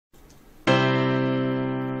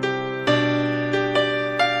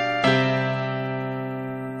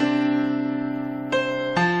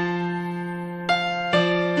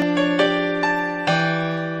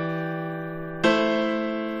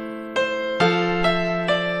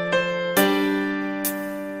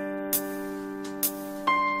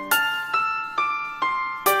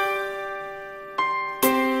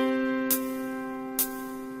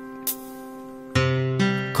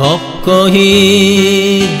걷고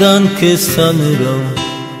있던 그 선으로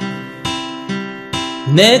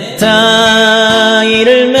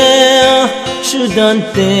넥타이를 메어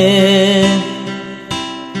주던 때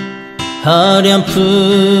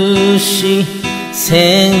어렴풋이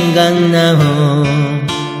생각나오.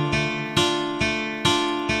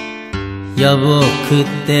 여보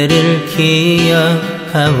그때를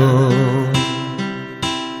기억하오.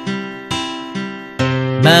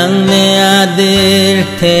 막내 아들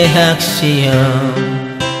대학 시험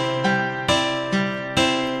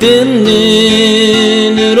뜬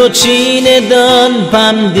눈으로 지내던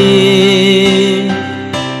밤들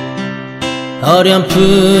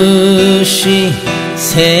어렴풋이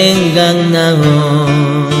생각나오.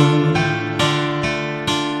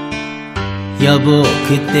 여보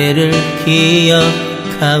그때를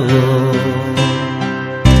기억하오.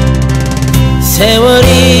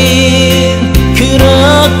 세월이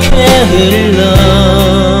그렇게 흘러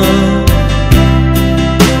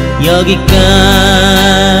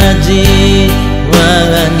여기까지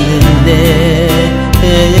왔는데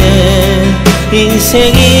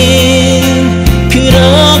인생이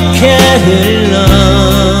그렇게 흘러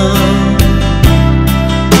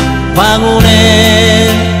황혼에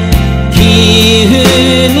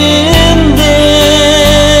기우는데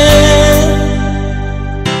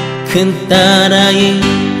큰딸아이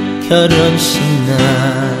결혼식날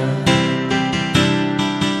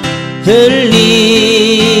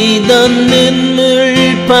흘리던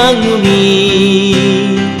눈물방울이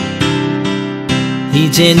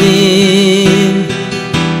이제는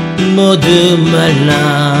모두 말라.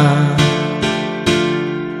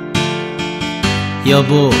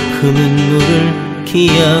 여보 그 눈물을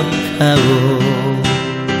기억하고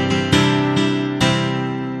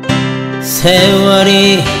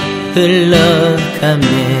세월이 흘러가네.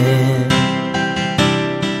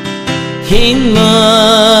 흰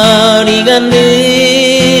머리가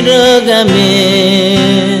늘어가면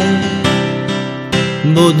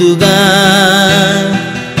모두가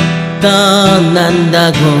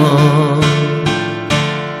떠난다고.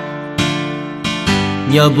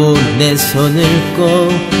 여보 내 손을 꼭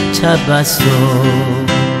잡았어.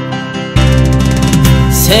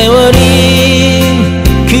 세월이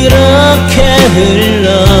그렇게 흘러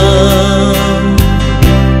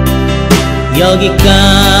여기까지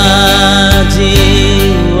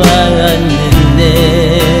왔는데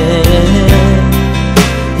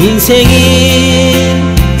인생이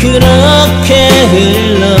그렇게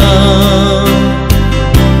흘러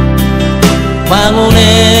황혼엔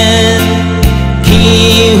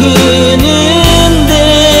기우는데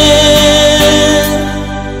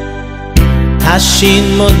다시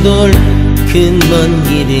못 올 그 먼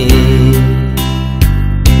길을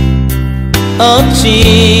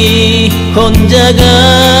어찌 혼자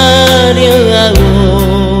가려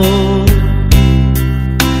하오.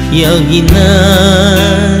 여기 난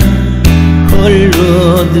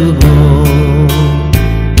홀로 두고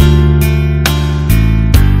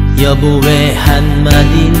여보 왜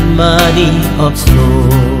한마디 말이 없소.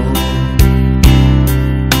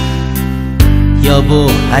 여보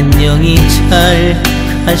안녕히 잘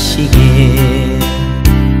가시게.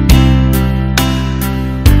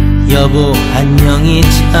 여보 안녕히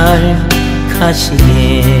잘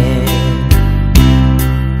가시게.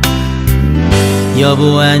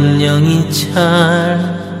 여보 안녕히 잘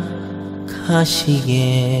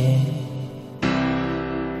가시게.